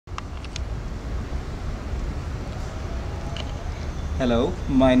Hello,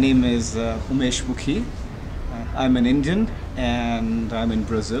 my name is Umesh Mukhi. I'm an Indian and I'm in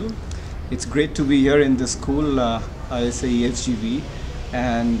Brazil. It's great to be here in this school, ISAE FGV,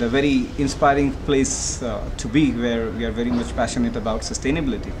 and a very inspiring place to be, where we are very much passionate about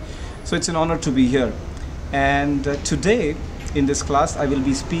sustainability. So it's an honor to be here. And today in this class I will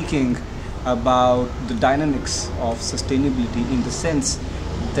be speaking about the dynamics of sustainability, in the sense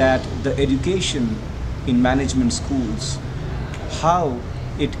that the education in management schools, how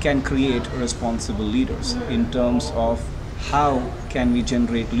it can create responsible leaders, in terms of how can we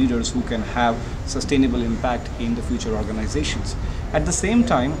generate leaders who can have sustainable impact in the future organizations. At the same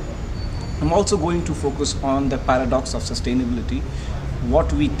time, I'm also going to focus on the paradox of sustainability.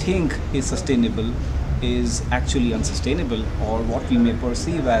 What we think is sustainable is actually unsustainable, or what we may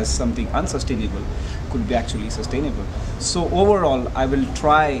perceive as something unsustainable could be actually sustainable. So overall, I will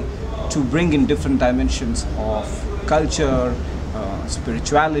try to bring in different dimensions of culture,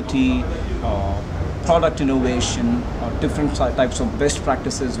 spirituality, product innovation, or different types of best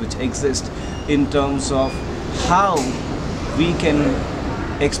practices which exist, in terms of how we can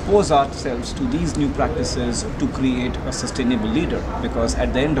expose ourselves to these new practices to create a sustainable leader. Because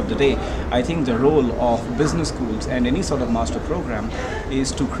at the end of the day, I think the role of business schools and any sort of master program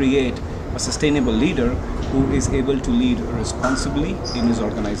is to create a sustainable leader who is able to lead responsibly in his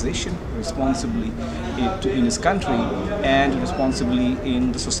organization, responsibly in his country, and responsibly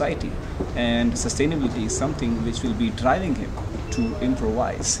in the society. And sustainability is something which will be driving him to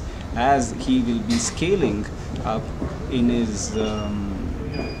improvise, as he will be scaling up in his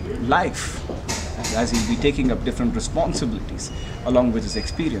life, as he'll be taking up different responsibilities along with his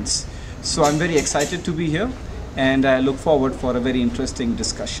experience. So I'm very excited to be here, and I look forward for a very interesting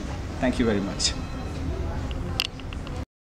discussion. Thank you very much.